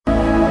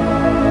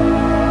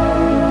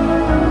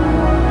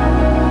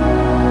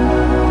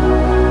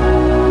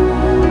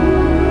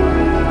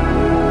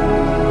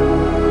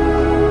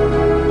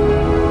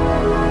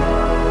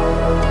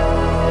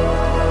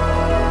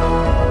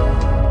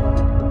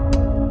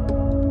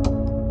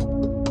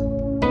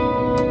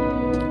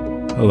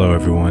Hello,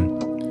 everyone.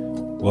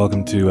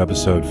 Welcome to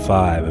episode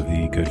 5 of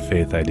the Good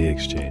Faith Idea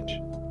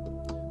Exchange.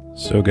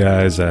 So,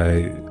 guys,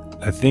 I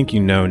think you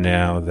know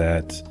now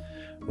that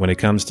when it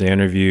comes to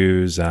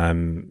interviews,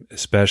 I'm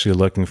especially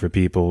looking for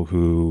people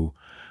who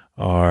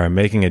are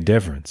making a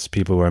difference,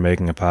 people who are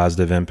making a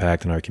positive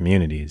impact in our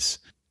communities.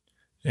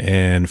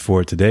 And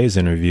for today's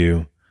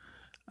interview,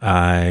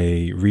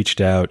 I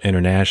reached out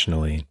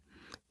internationally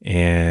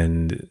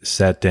and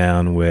sat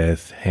down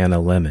with Hannah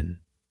Lemon.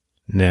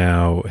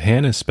 Now,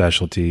 Hannah's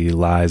specialty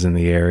lies in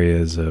the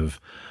areas of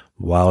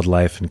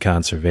wildlife and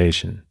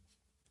conservation.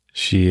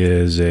 She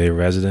is a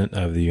resident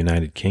of the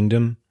United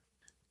Kingdom.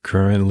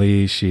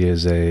 Currently, she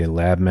is a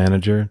lab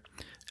manager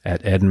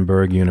at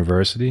Edinburgh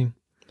University,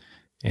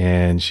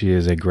 and she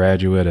is a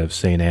graduate of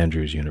St.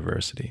 Andrews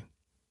University.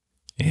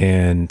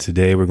 And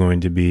today we're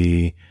going to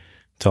be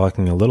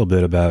talking a little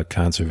bit about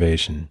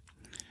conservation.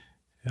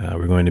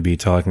 We're going to be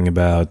talking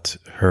about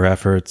her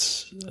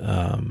efforts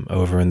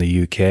over in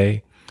the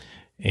UK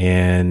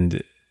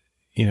and,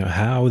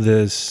 how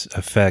this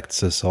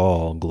affects us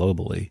all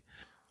globally.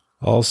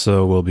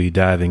 Also, we'll be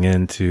diving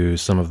into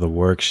some of the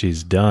work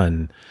she's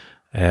done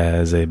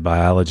as a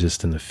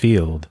biologist in the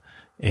field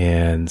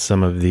and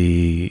some of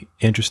the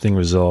interesting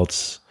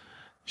results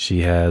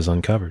she has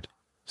uncovered.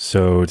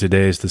 So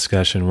today's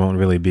discussion won't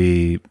really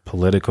be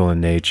political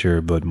in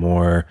nature, but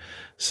more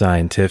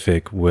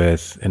scientific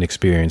with an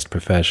experienced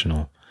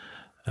professional.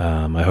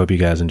 I hope you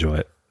guys enjoy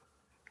it.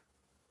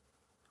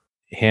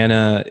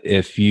 Hannah,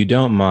 if you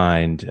don't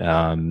mind,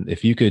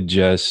 if you could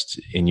just,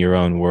 in your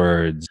own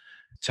words,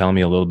 tell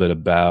me a little bit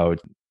about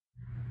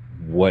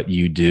what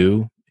you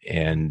do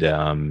and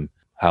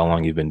how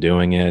long you've been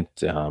doing it,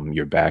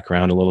 your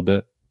background a little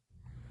bit.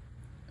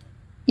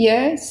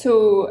 Yeah,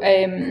 so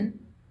I'm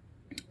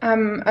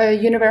a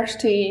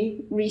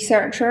university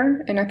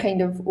researcher in a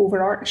kind of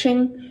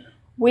overarching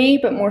way,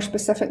 but more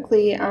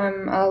specifically,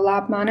 I'm a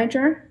lab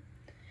manager.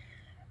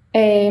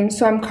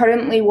 So I'm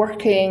currently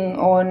working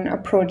on a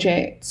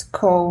project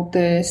called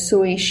the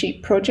Soay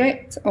Sheep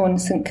Project on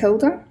St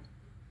Kilda.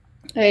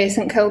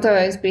 St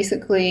Kilda is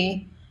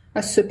basically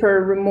a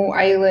super remote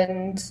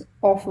island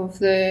off of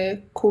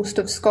the coast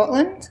of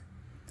Scotland.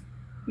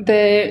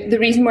 The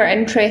reason we're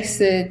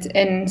interested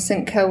in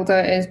St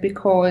Kilda is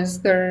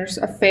because there's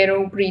a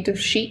feral breed of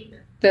sheep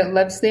that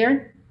lives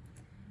there.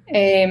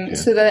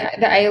 So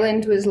the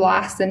island was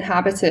last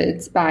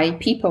inhabited by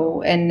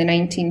people in the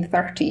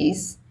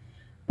 1930s,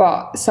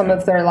 but some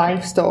of their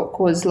livestock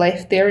was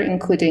left there,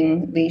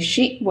 including these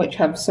sheep, which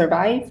have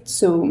survived.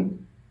 So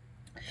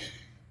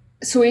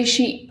Soay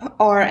sheep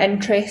are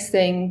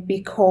interesting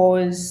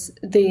because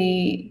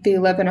they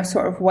live in a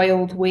sort of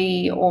wild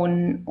way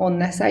on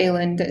this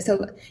island.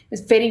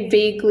 It's very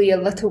vaguely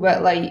a little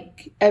bit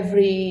like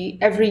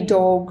every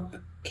dog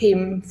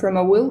came from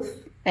a wolf,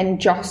 and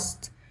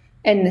just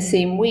in the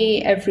same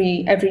way,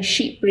 every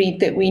sheep breed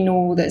that we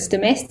know that's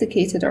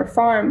domesticated or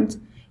farmed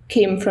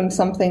came from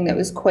something that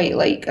was quite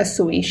like a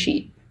Soay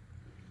sheep.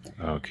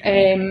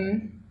 Okay.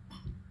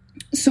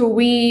 So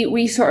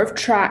we sort of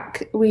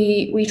track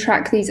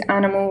these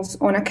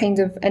animals on a kind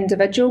of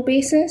individual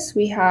basis.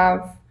 We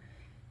have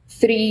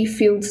 3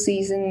 field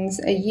seasons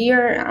a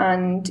year,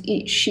 and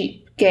each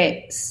sheep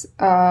gets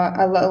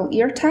a little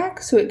ear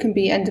tag, so it can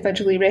be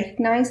individually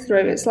recognised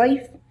throughout its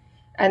life.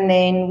 And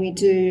then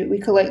we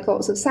collect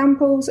lots of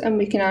samples, and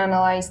we can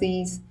analyse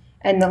these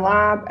in the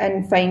lab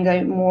and find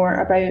out more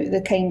about the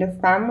kind of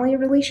family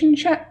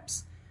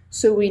relationships.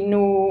 So we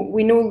know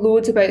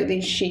loads about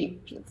these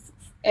sheep.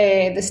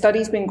 The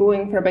study's been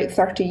going for about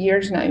 30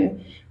 years now.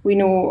 We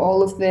know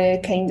all of the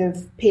kind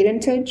of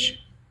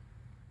parentage.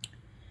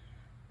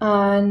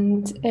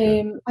 And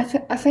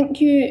I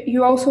think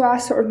you also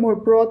asked sort of more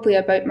broadly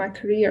about my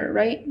career,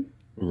 right?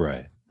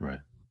 Right.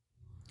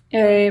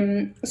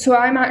 So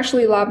I'm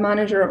actually lab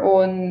manager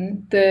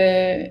on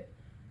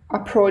a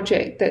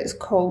project that's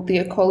called The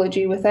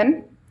Ecology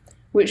Within,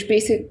 which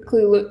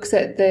basically looks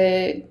at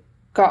the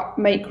gut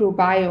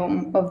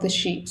microbiome of the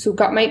sheep. So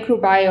gut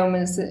microbiome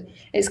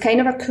it's kind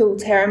of a cool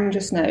term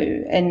just now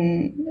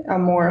in a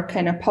more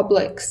kind of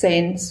public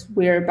sense,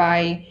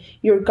 whereby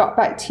your gut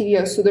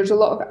bacteria, so there's a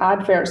lot of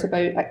adverts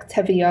about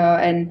Activia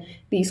and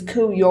these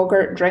cool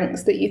yogurt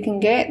drinks that you can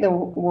get that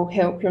will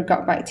help your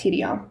gut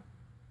bacteria.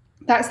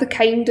 That's the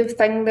kind of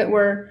thing that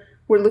we're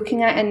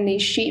looking at in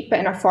these sheep, but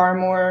in a far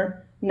more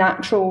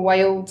natural,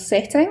 wild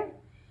setting.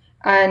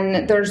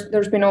 And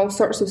there's been all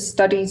sorts of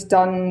studies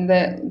done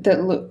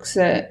that looks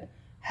at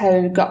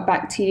how gut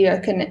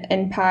bacteria can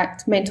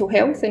impact mental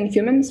health in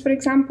humans, for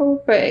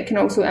example, but it can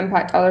also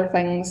impact other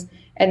things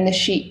in the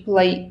sheep,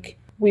 like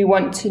we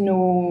want to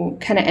know,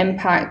 can it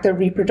impact their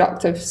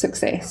reproductive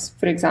success,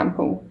 for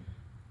example,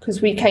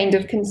 because we kind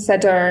of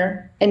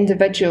consider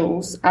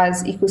individuals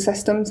as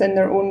ecosystems in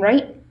their own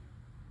right.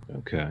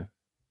 Okay.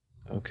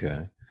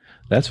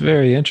 That's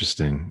very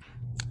interesting.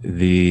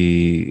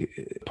 The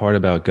part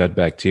about gut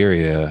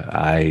bacteria,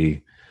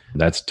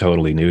 that's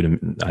totally new to me.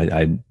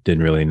 I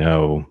didn't really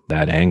know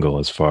that angle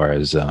as far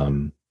as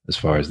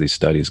these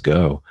studies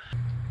go.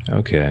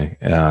 Okay.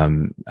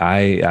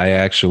 I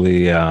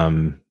actually,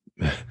 I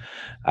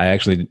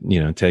actually,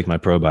 take my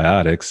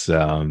probiotics,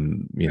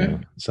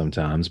 Mm.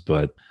 sometimes,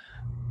 but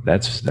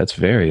that's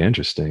very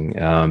interesting.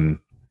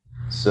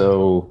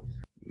 So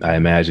I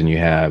imagine you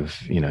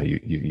have,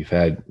 you've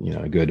had,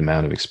 a good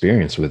amount of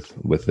experience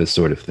with this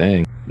sort of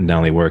thing, not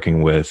only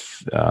working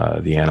with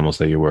the animals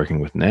that you're working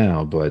with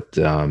now, but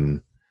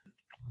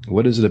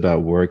what is it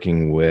about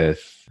working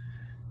with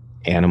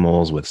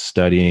animals, with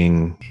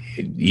studying,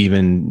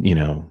 even,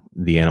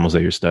 the animals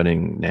that you're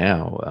studying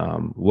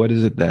now? What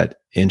is it that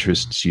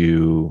interests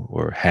you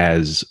or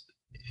has,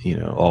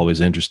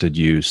 always interested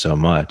you so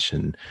much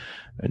and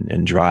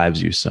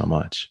drives you so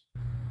much?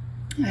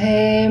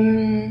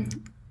 Um,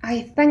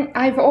 I think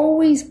I've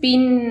always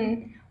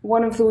been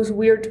one of those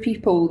weird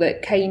people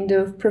that kind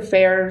of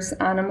prefers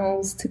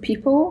animals to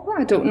people.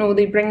 I don't know,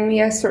 they bring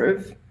me a sort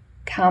of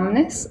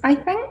calmness, I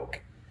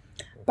think.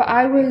 But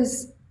I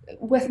was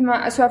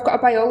so I've got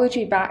a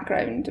biology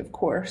background, of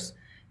course.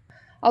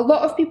 A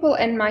lot of people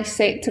in my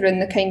sector, in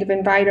the kind of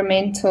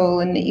environmental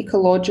and the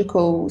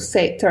ecological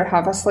sector,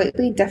 have a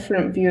slightly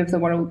different view of the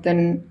world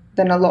than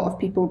a lot of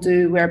people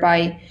do,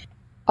 whereby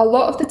a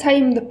lot of the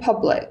time the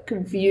public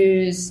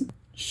views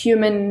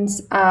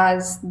humans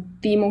as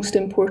the most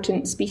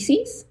important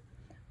species,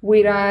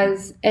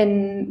 whereas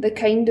in the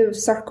kind of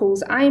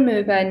circles I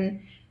move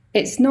in,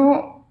 it's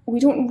not, we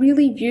don't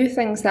really view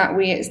things that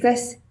way. It's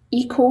this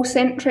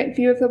ecocentric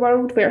view of the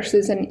world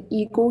versus an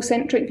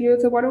egocentric view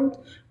of the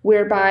world,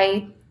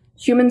 whereby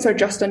humans are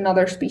just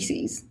another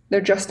species,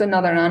 they're just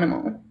another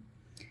animal.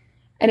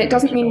 And it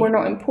doesn't mean we're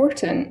not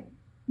important,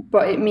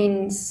 but it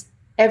means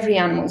every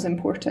animal is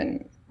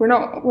important. We're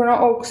not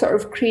all sort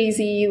of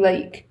crazy,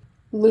 like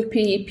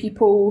loopy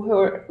people who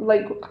are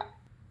like,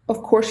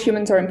 of course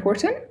humans are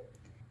important,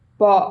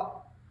 but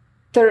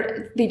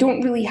they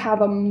don't really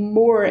have a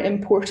more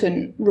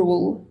important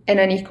role in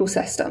an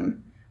ecosystem.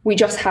 We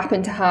just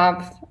happen to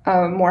have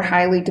a more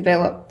highly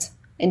developed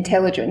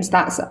intelligence.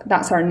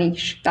 That's our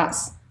niche.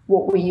 That's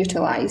what we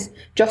utilize.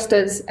 Just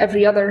as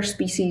every other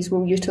species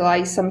will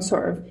utilize some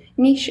sort of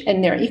niche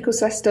in their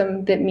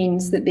ecosystem that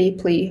means that they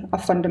play a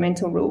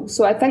fundamental role.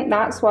 So I think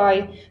that's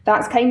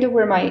kind of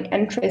where my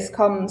interest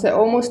comes. It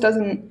almost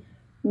doesn't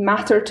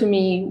matter to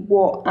me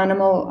what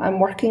animal I'm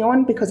working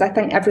on because I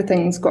think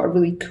everything's got a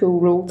really cool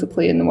role to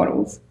play in the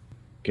world.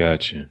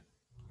 Gotcha.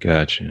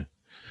 Gotcha.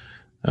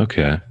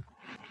 Okay.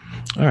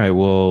 All right.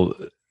 Well,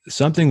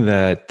 something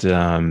that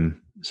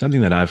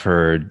I've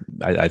heard,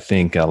 I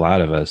think a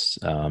lot of us,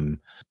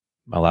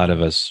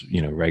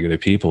 regular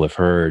people have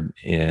heard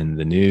in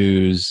the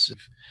news,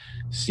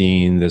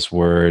 seen this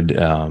word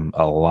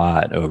a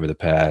lot over the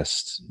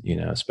past,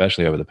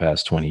 especially over the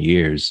past 20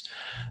 years,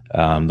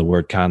 the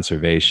word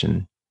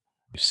conservation.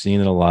 We've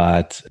seen it a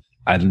lot.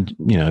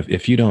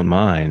 If you don't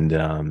mind,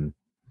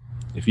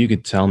 if you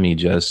could tell me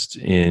just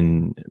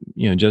in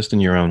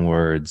your own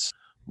words,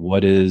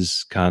 what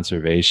is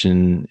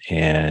conservation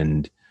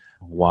and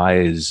why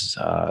is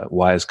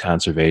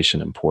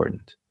conservation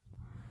important?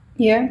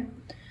 Yeah.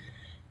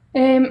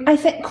 I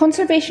think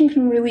conservation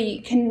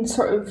can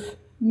sort of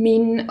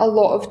mean a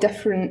lot of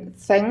different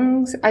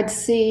things. I'd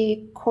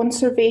say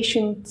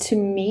conservation to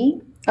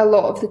me a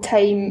lot of the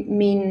time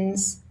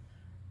means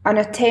an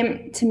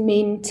attempt to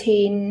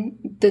maintain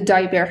the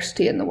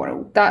diversity in the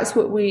world. That's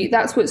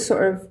what's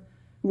sort of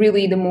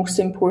really the most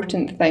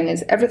important thing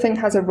is everything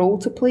has a role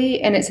to play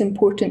and it's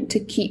important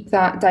to keep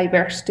that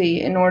diversity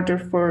in order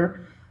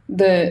for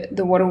the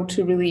world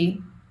to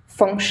really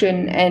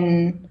function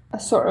in a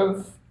sort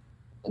of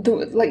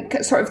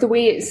the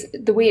way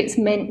it's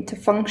meant to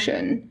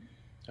function.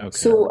 Okay.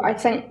 So I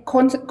think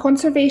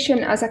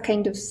conservation as a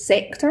kind of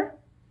sector,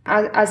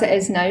 as it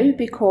is now,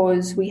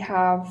 because we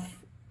have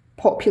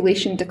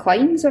population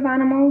declines of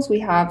animals, we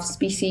have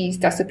species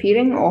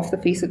disappearing off the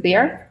face of the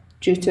earth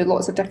due to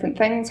lots of different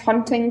things.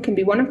 Hunting can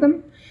be one of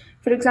them,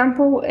 for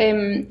example.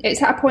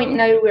 It's at a point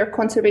now where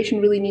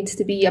conservation really needs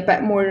to be a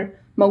bit more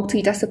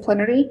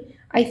multidisciplinary,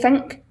 I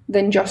think,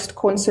 than just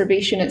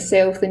conservation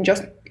itself, than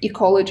just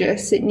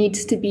ecologists. It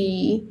needs to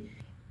be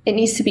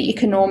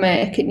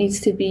economic, it needs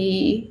to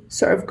be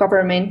sort of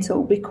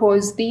governmental,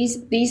 because these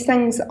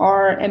things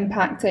are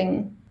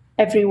impacting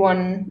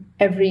everyone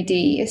every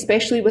day,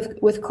 especially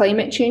with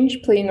climate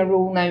change playing a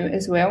role now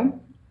as well.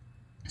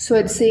 So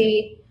I'd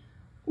say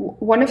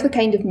one of the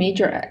kind of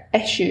major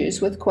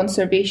issues with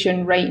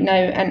conservation right now,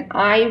 and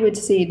I would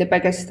say the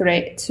biggest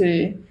threat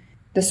to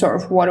the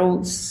sort of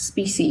world's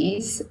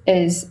species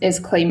is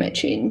climate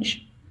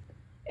change.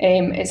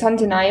 It's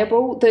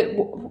undeniable that.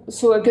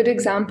 So a good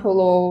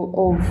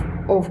example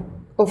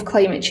of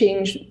climate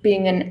change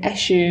being an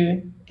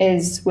issue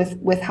is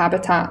with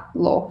habitat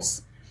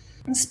loss.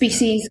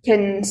 Species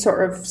can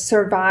sort of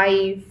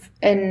survive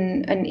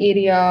in an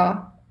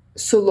area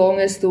so long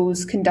as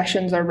those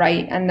conditions are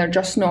right, and they're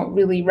just not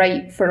really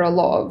right for a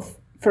lot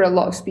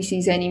of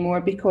species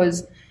anymore,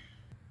 because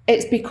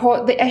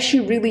the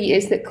issue really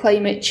is that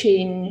climate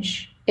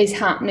change is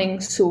happening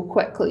so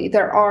quickly.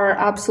 There are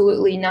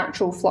absolutely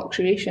natural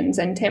fluctuations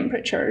in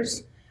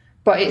temperatures,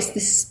 But it's the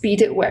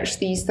speed at which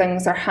these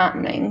things are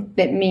happening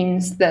that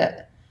means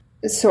that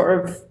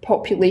sort of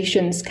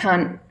populations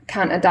can't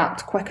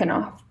adapt quick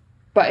enough.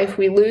 But if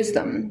we lose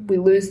them,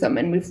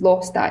 and we've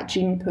lost that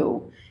gene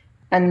pool.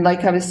 And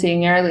like I was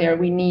saying earlier,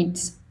 we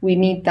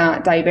need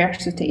that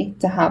diversity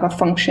to have a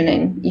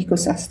functioning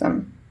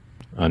ecosystem.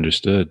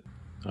 Understood.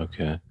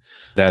 Okay.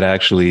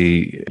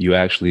 You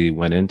actually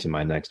went into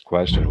my next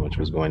question, which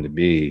was going to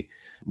be,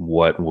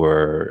 what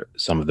were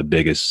some of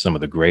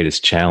the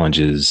greatest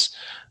challenges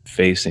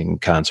facing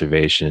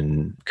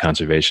conservation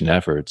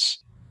efforts,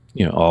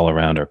 all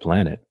around our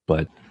planet?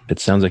 But it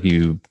sounds like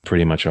you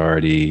pretty much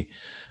already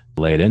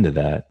laid into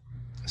that.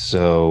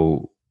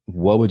 So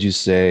what would you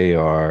say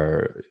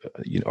are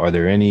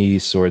there any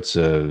sorts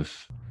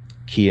of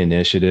key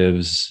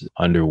initiatives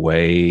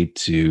underway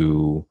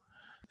to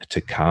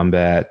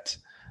combat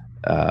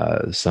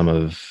some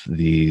of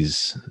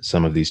these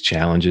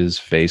challenges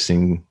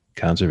facing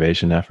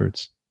conservation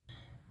efforts?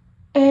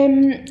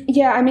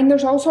 Yeah, I mean,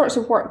 there's all sorts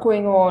of work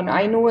going on.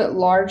 I know it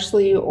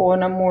largely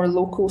on a more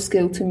local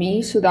scale to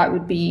me, so that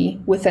would be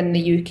within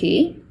the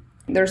UK.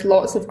 There's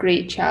lots of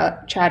great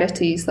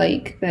charities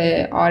like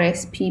the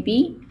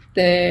RSPB,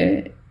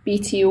 the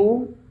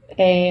BTO,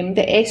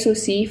 the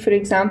SOC, for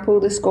example,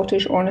 the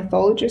Scottish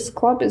Ornithologists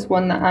Club is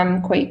one that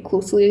I'm quite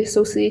closely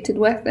associated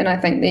with, and I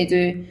think they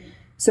do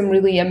some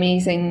really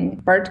amazing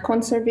bird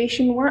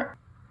conservation work.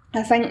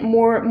 I think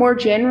more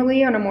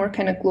generally, on a more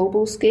kind of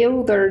global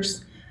scale,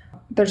 there's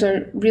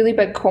a really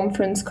big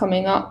conference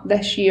coming up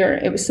this year.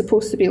 It was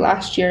supposed to be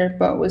last year,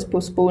 but was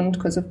postponed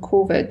because of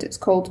COVID. It's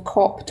called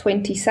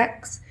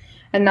COP26,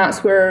 and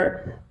that's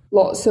where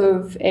lots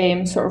of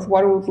sort of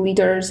world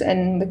leaders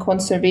in the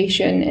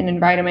conservation and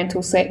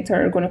environmental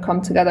sector are going to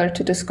come together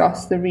to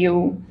discuss the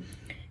real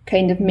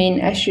kind of main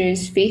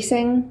issues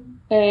facing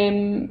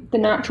the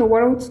natural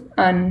world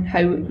and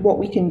what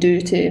we can do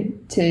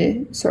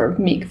to sort of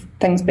make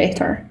things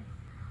better.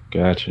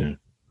 Gotcha.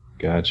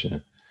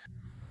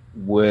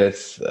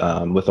 With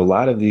a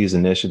lot of these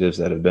initiatives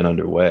that have been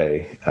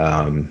underway,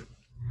 and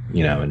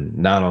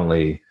not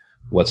only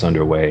what's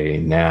underway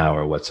now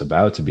or what's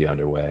about to be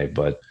underway,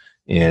 but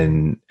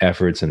in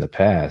efforts in the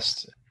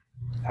past,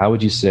 how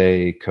would you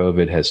say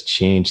COVID has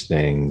changed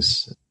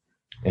things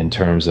in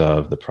terms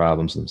of the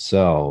problems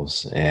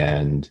themselves,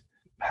 and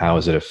how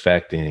is it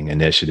affecting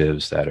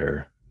initiatives that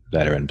are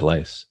in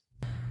place?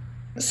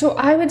 So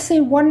I would say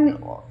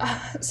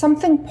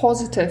something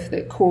positive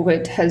that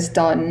COVID has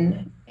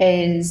done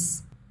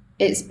is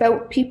it's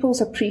built people's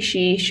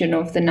appreciation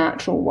of the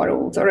natural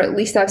world, or at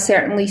least I've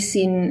certainly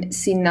seen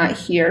that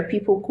here.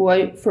 People go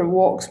out for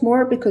walks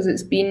more because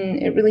it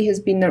really has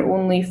been their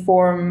only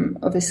form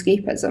of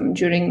escapism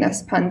during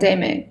this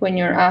pandemic when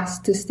you're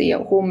asked to stay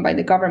at home by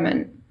the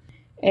government.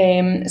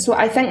 So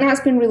I think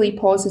that's been really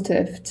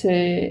positive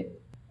to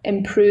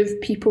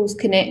improve people's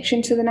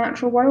connection to the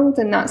natural world,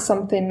 and that's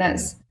something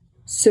that's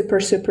super,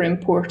 super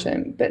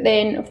important. But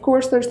then, of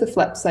course, there's the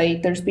flip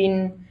side. There's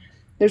been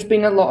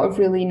a lot of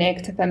really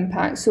negative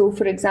impact. So,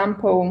 for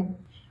example,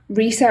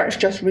 research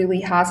just really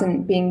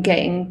hasn't been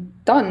getting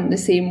done the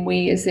same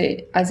way as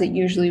it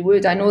usually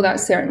would. I know that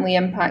certainly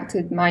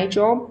impacted my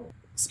job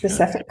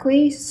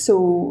specifically.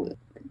 So,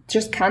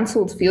 just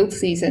cancelled field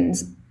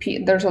seasons.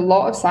 There's a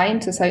lot of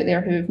scientists out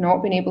there who have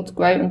not been able to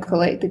go out and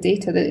collect the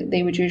data that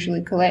they would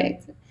usually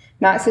collect.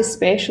 That's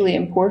especially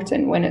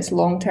important when it's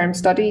long-term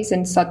studies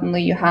and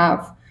suddenly you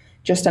have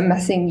just a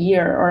missing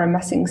year or a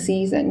missing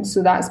season.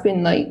 So that's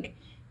been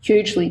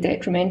hugely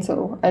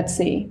detrimental, I'd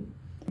say.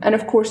 And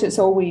of course, it's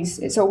always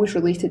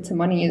related to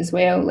money as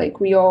well.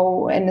 We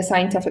all, in the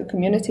scientific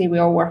community, we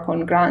all work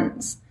on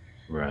grants.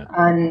 Right.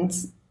 And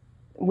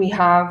we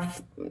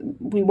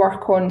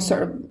work on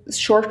sort of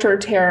shorter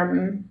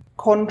term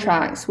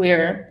contracts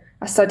where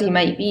a study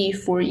might be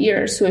 4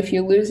 years. So if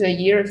you lose a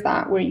year of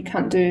that where you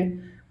can't do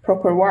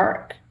proper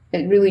work,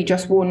 it really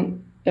just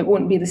won't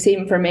be the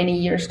same for many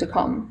years to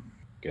come.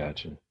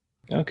 Gotcha.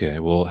 Okay.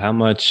 Well, how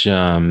much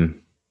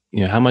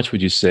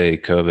would you say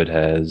COVID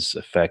has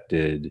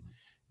affected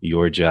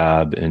your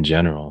job in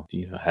general?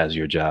 Has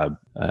your job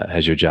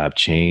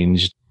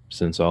changed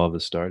since all of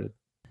this started?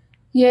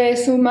 Yeah,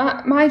 so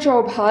my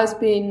job has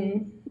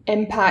been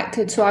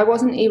impacted. So I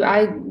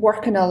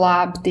work in a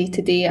lab day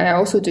to day, and I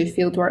also do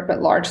field work,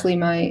 but largely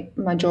my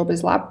job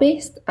is lab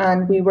based,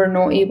 and we were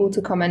not able to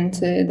come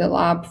into the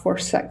lab for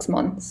 6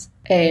 months.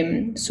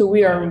 So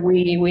we are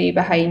way, way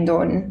behind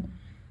on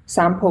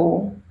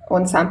sample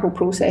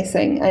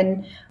processing,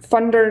 and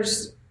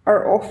funders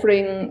are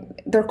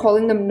they're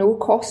calling them no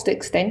cost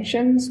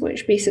extensions,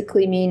 which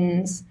basically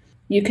means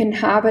you can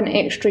have an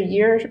extra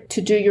year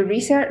to do your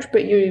research,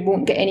 but you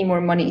won't get any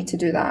more money to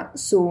do that.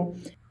 So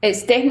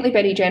it's definitely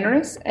very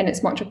generous and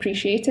it's much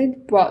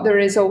appreciated, but there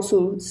is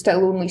also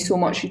still only so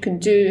much you can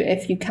do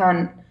if you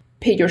can't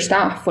pay your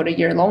staff for a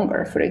year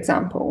longer, for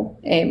example,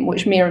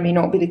 which may or may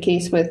not be the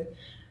case with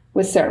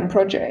certain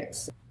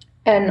projects.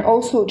 And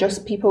also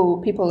just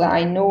people that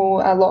I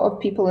know, a lot of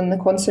people in the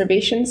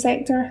conservation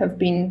sector have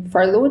been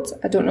furloughed.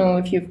 I don't know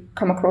if you've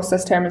come across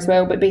this term as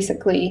well, but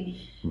basically,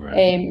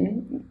 Right.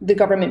 the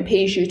government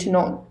pays you to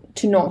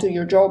not do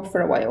your job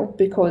for a while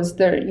because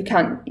you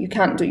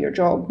can't do your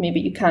job. Maybe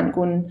you can't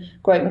go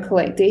out and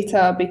collect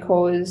data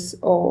because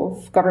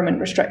of government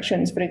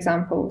restrictions, for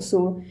example.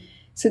 So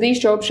these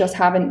jobs just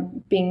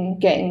haven't been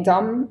getting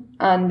done,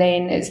 and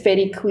then it's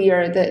very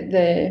clear that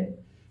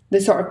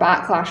the sort of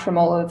backlash from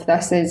all of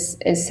this is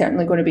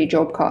certainly going to be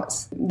job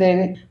cuts.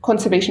 The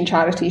conservation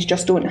charities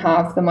just don't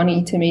have the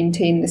money to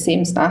maintain the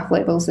same staff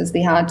levels as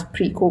they had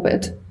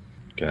pre-COVID.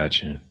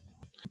 Gotcha.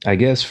 I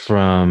guess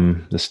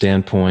from the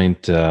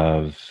standpoint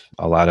of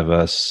a lot of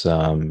us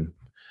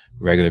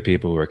regular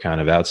people who are kind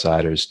of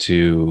outsiders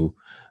to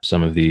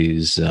some of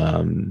these,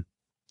 some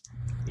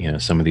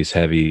of these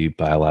heavy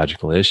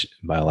biological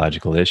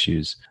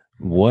issues,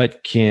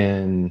 what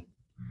can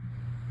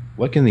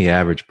the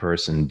average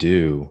person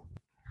do,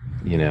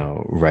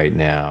 right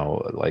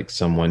now, like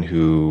someone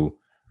who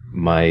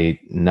might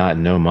not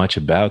know much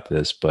about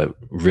this, but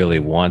really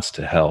wants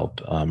to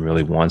help,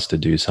 really wants to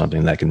do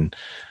something that can,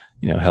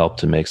 help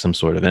to make some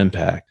sort of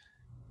impact?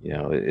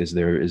 Is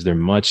there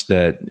much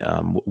that,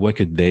 what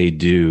could they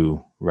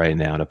do right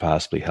now to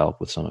possibly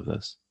help with some of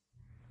this?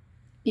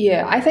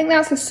 Yeah, I think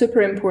that's a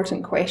super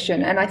important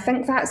question, and I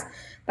think that's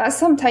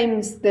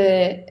sometimes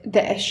the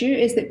issue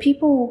is that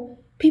people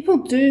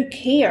do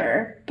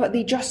care, but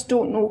they just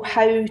don't know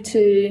how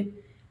to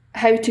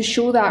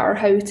show that or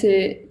how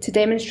to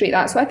demonstrate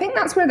that. So I think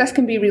that's where this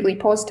can be really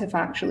positive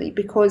actually,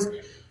 because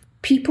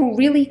people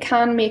really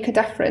can make a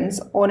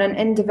difference on an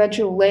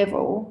individual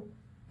level,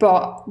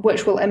 but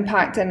which will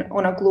impact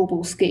on a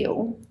global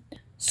scale.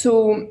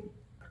 So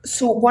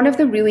so one of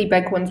the really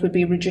big ones would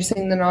be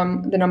reducing the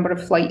number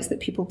of flights that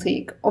people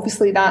take.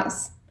 Obviously,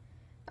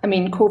 I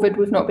mean, COVID,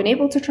 we've not been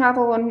able to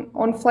travel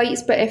on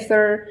flights, but if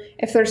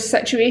there's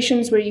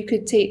situations where you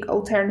could take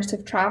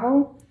alternative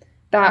travel,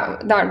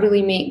 that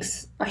really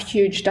makes a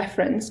huge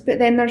difference. But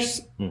then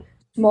there's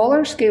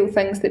smaller scale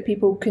things that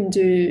people can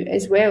do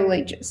as well,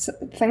 like just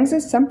things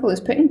as simple as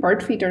putting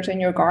bird feeders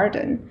in your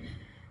garden.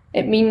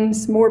 It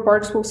means more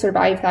birds will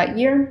survive that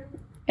year.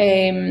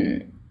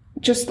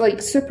 Just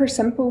like super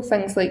simple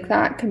things like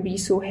that can be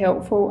so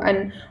helpful.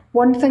 And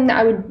one thing that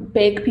I would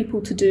beg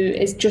people to do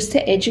is just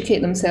to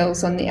educate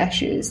themselves on the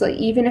issues. Like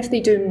even if they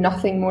do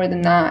nothing more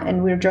than that,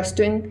 and we're just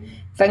doing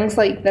things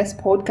like this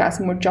podcast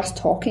and we're just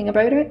talking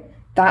about it,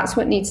 that's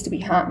what needs to be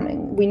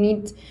happening. We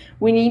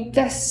need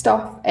this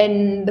stuff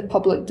in the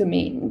public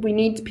domain. We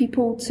need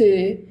people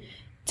to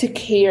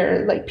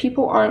care. Like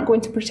people aren't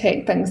going to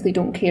protect things they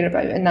don't care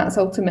about, and that's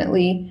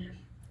ultimately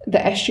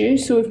the issue.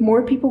 So if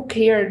more people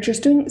care,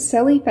 just doing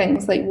silly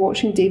things like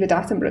watching David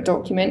Attenborough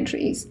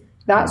documentaries,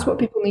 that's what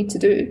people need to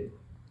do.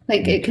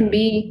 Like it can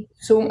be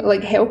so,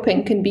 like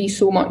helping can be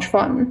so much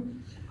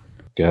fun.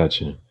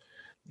 Gotcha.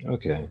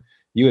 Okay.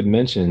 You had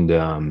mentioned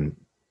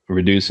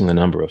reducing the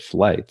number of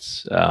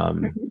flights.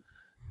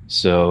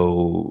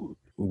 So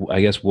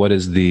I guess what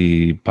is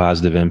the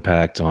positive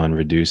impact on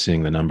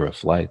reducing the number of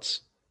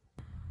flights?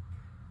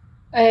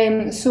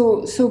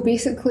 So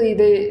basically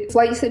the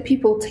flights that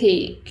people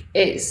take,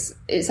 it's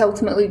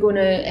ultimately going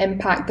to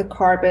impact the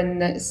carbon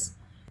that's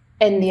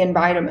in the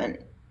environment.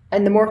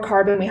 And the more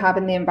carbon we have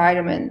in the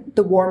environment,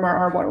 the warmer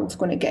our world's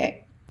going to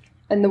get.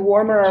 And the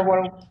warmer our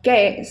world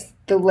gets,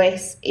 the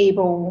less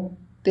able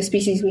the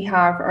species we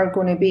have are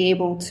going to be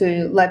able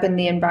to live in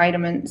the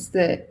environments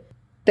that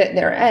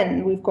they're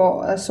in. We've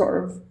got a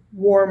sort of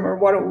warmer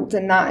world,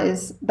 and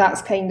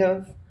that's kind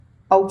of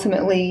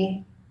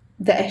ultimately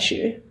the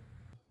issue.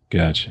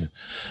 Gotcha.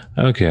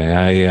 Okay.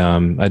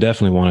 I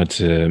definitely wanted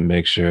to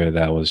make sure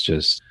that was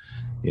just,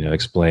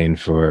 explained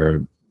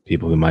for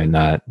people who might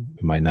not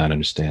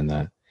understand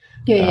that.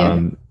 Yeah, yeah.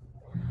 Um,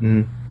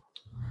 mm,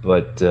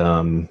 but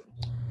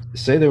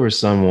say there was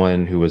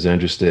someone who was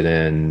interested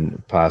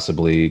in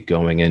possibly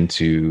going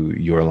into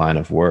your line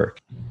of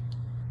work.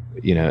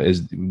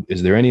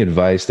 Is there any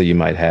advice that you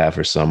might have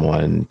for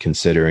someone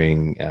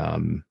considering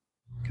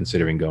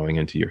going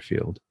into your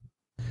field?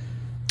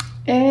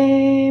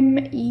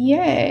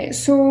 Yeah.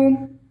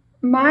 So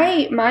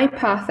my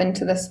path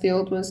into this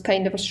field was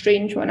kind of a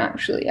strange one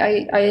actually.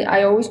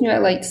 I always knew I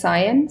liked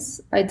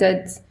science.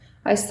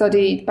 I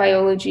studied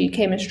biology,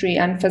 chemistry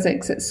and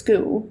physics at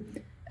school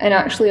and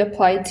actually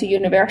applied to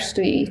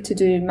university to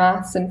do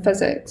maths and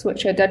physics,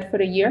 which I did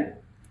for a year.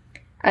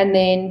 And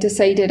then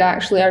decided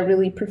actually I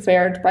really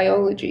preferred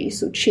biology,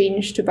 so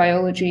changed to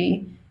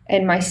biology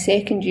in my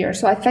second year.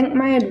 So I think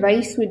my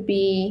advice would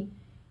be,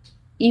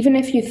 even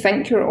if you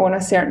think you're on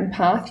a certain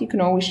path, you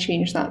can always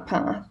change that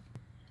path.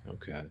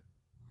 Okay.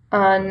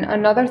 And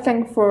another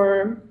thing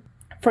for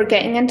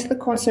getting into the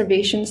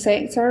conservation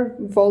sector,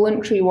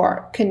 voluntary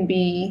work can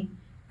be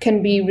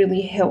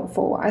really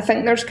helpful. I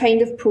think there's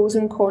kind of pros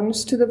and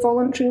cons to the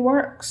voluntary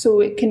work. So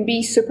it can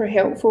be super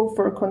helpful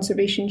for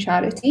conservation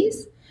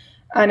charities,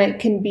 and it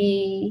can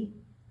be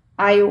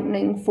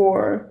eye-opening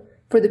for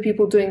the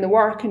people doing the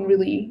work and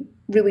really,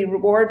 really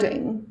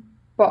rewarding.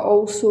 But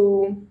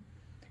also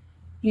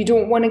you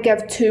don't want to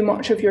give too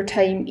much of your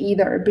time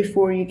either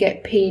before you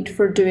get paid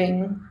for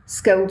doing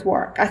skilled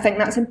work. I think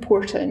that's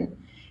important,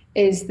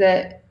 is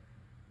that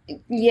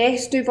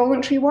yes, do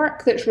voluntary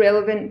work that's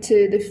relevant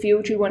to the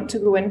field you want to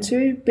go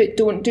into, but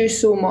don't do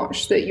so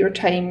much that your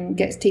time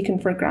gets taken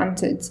for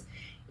granted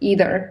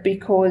either,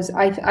 because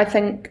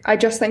I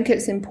just think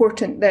it's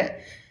important that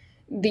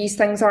these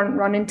things aren't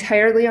run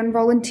entirely on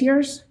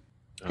volunteers.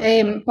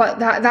 But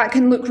that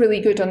can look really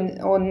good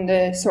on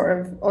the sort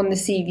of on the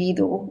CV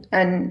though,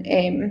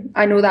 and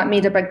I know that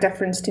made a big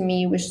difference to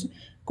me, was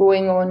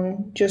going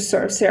on just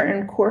sort of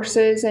certain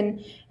courses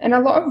and a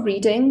lot of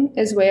reading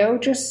as well.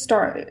 Just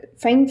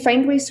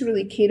find ways to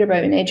really care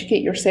about and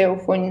educate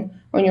yourself on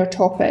your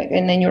topic,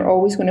 and then you're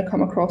always going to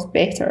come across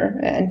better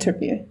at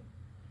interview.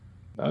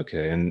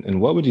 Okay,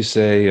 and what would you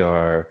say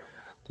are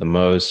the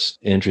most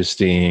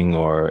interesting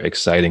or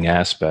exciting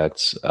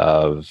aspects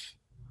of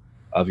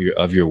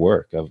your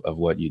work, of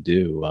what you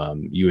do?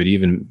 You had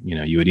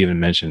even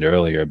mentioned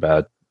earlier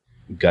about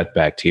gut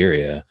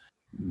bacteria.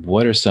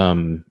 What are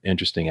some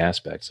interesting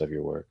aspects of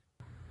your work?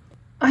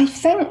 I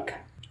think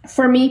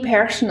for me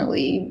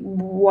personally,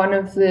 one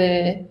of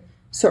the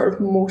sort of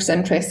most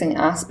interesting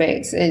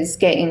aspects is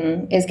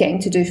getting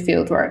to do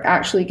field work,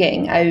 actually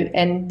getting out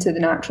into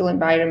the natural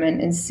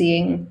environment and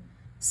seeing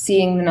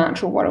the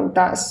natural world.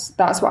 That's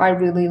what I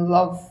really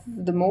love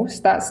the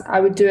most.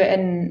 I do it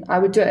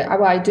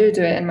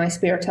in my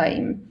spare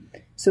time.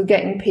 So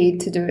getting paid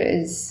to do it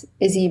is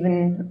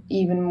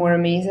even more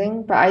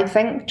amazing. But I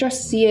think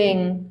just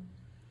seeing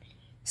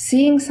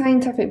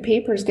scientific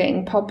papers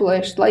getting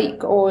published,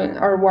 like on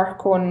our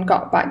work on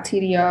gut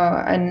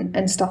bacteria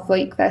and stuff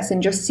like this,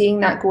 and just seeing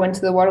that go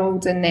into the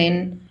world, and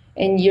then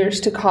in years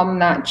to come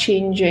that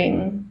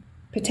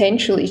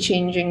potentially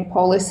changing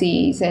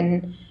policies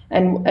and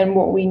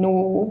what we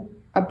know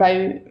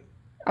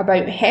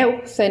about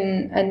health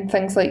and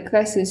things like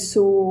this is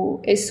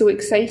so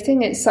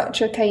exciting. It's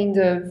such a kind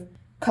of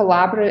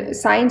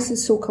science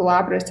is so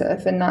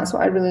collaborative, and that's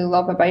what I really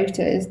love about it,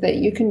 is that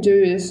you can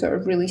do a sort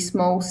of really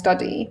small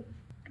study,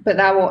 but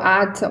that will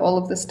add to all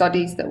of the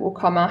studies that will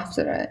come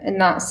after it.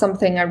 And that's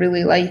something I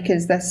really like,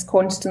 is this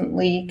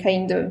constantly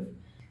kind of,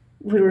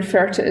 we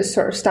refer to it as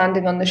sort of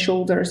standing on the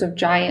shoulders of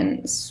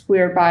giants,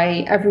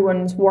 whereby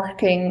everyone's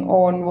working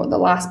on what the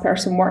last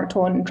person worked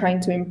on and trying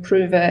to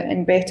improve it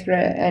and better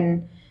it.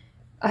 And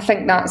I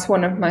think that's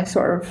one of my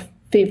sort of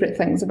favourite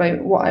things about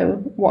what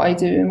I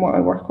do and what I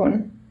work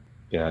on.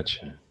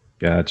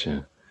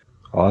 Gotcha.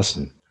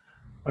 Awesome.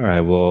 All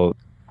right. Well,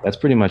 that's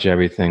pretty much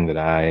everything that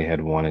I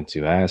had wanted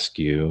to ask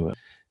you.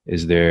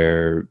 Is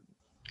there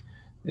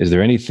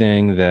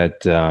anything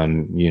that,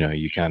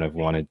 you kind of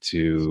wanted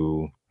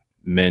to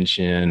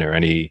mention, or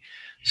any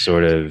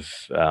sort of,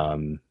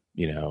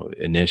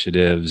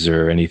 initiatives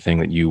or anything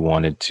that you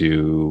wanted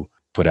to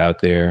put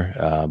out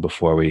there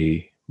before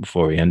we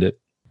end it?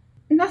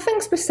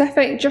 Nothing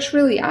specific, just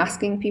really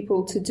asking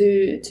people to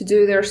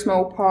do their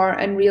small part,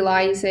 and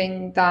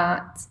realizing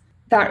that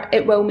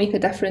it will make a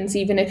difference,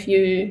 even if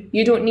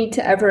you don't need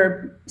to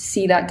ever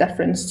see that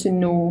difference to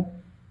know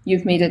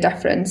you've made a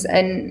difference.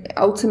 And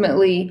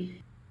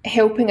ultimately,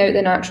 helping out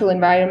the natural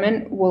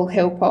environment will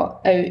help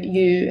out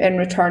you in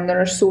return. There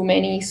are so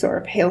many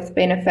sort of health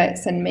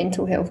benefits and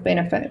mental health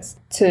benefits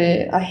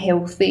to a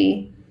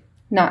healthy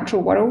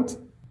natural world.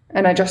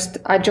 And I just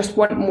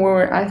want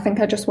more. I think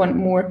I just want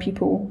more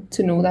people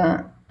to know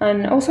that.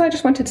 And also, I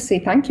just wanted to say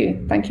thank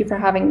you. Thank you for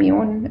having me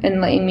on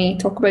and letting me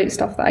talk about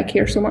stuff that I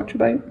care so much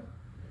about.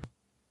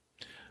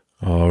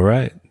 All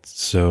right.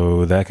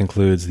 So that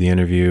concludes the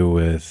interview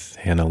with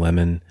Hannah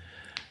Lemon.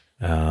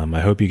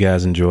 I hope you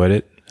guys enjoyed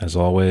it, as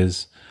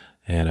always,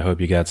 and I hope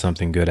you got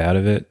something good out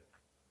of it.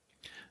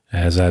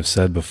 As I've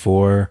said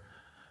before,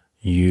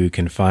 you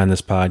can find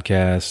this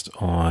podcast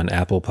on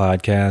Apple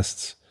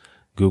Podcasts,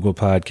 Google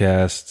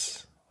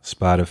Podcasts,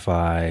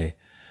 Spotify,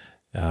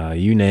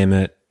 you name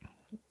it.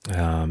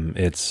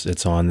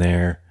 It's on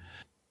there.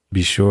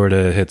 Be sure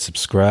to hit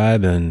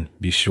subscribe, and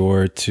be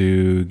sure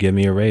to give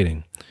me a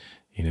rating.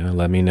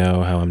 Let me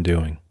know how I'm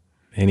doing.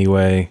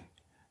 Anyway,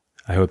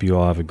 I hope you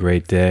all have a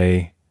great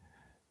day.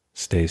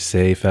 Stay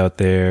safe out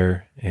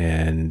there,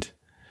 and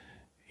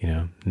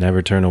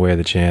never turn away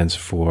the chance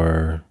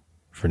for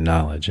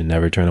knowledge, and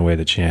never turn away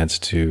the chance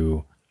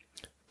to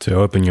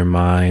open your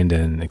mind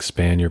and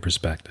expand your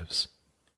perspectives.